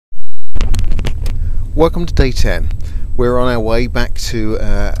Welcome to day 10. We're on our way back to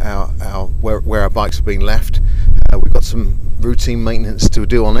where our bikes have been left. We've got some routine maintenance to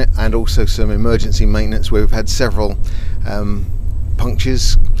do on it, and also some emergency maintenance where we've had several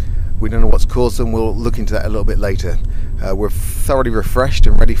punctures. We don't know what's caused them. We'll look into that a little bit later. We're thoroughly refreshed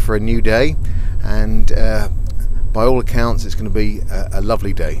and ready for a new day, and by all accounts it's going to be a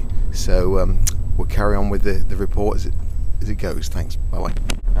lovely day. So we'll carry on with the report as it goes. Thanks. Bye bye.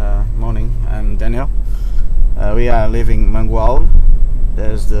 Morning, I'm Daniel. We are leaving Mangual.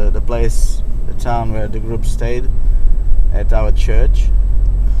 There's the place, the town where the group stayed at our church,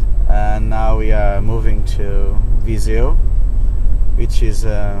 and now we are moving to Viseu, which is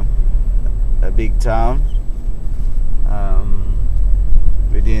a big town.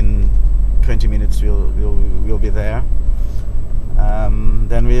 Within 20 minutes we'll be there.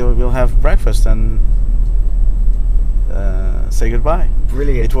 Then we'll have breakfast and say goodbye.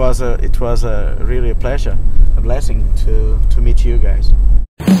 Brilliant. It was really a pleasure, a blessing to meet you guys.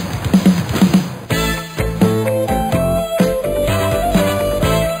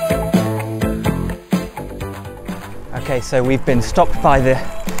 Okay, so we've been stopped by the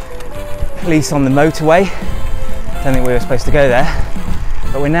police on the motorway. Don't think we were supposed to go there,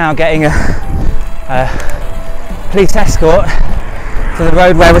 but we're now getting a police escort to the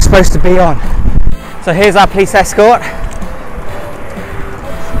road where we're supposed to be on. So here's our police escort.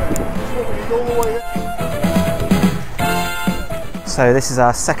 So this is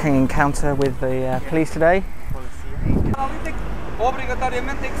our second encounter with the police today.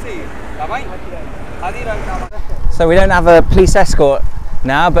 So we don't have a police escort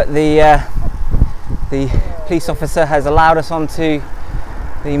now, but the police officer has allowed us onto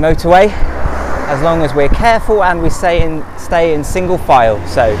the motorway as long as we're careful and we stay in single file.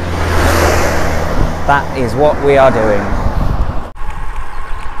 So that is what we are doing.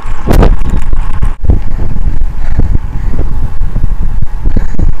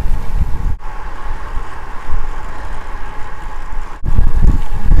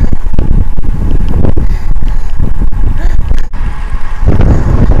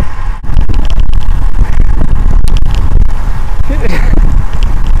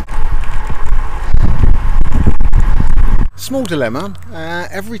 Small dilemma.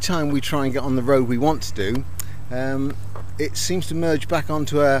 Every time we try and get on the road we want to do, it seems to merge back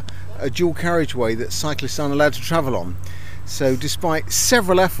onto a dual carriageway that cyclists aren't allowed to travel on. So despite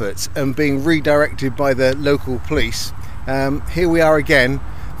several efforts and being redirected by the local police, here we are again.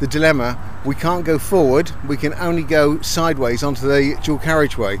 The dilemma: we can't go forward, we can only go sideways onto the dual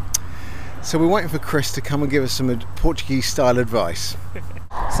carriageway. So we're waiting for Chris to come and give us some Portuguese style advice.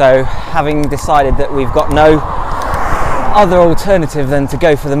 So having decided that we've got no other alternative than to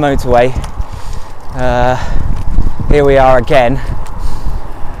go for the motorway, here we are again.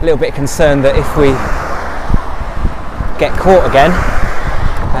 A little bit concerned that if we get caught again,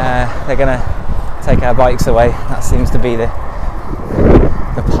 they're going to take our bikes away. That seems to be the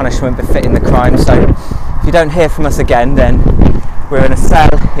punishment befitting the crime. So if you don't hear from us again, then we're in a cell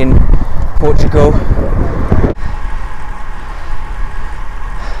in Portugal